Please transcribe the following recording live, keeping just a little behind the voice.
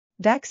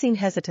Vaccine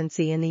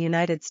hesitancy in the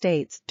United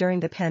States during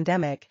the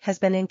pandemic has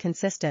been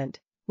inconsistent,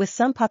 with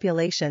some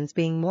populations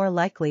being more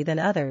likely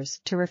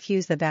others to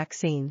refuse the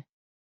vaccine.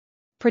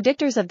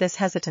 Predictors of this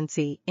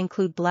hesitancy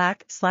include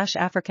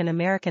Black/African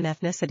American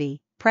ethnicity,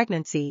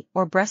 pregnancy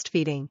or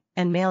breastfeeding,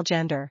 and male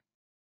gender.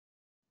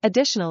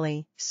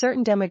 Additionally,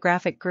 certain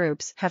demographic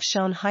groups have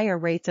shown higher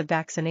rates of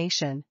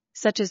vaccination,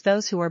 such as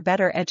those who are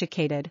better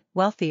educated,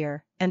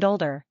 wealthier, and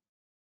older.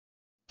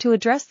 To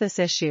address this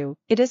issue,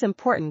 it is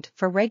important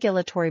for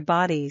regulatory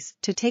bodies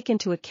to take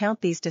into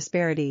account these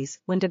disparities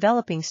when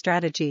developing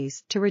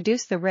strategies to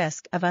reduce the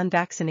risk of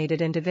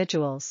unvaccinated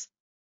individuals.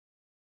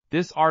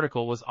 This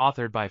article was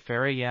authored by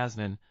Farah,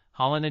 Yasmin,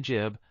 Hala,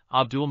 Najeeb,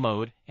 Abdul,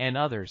 Moeed, and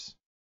others.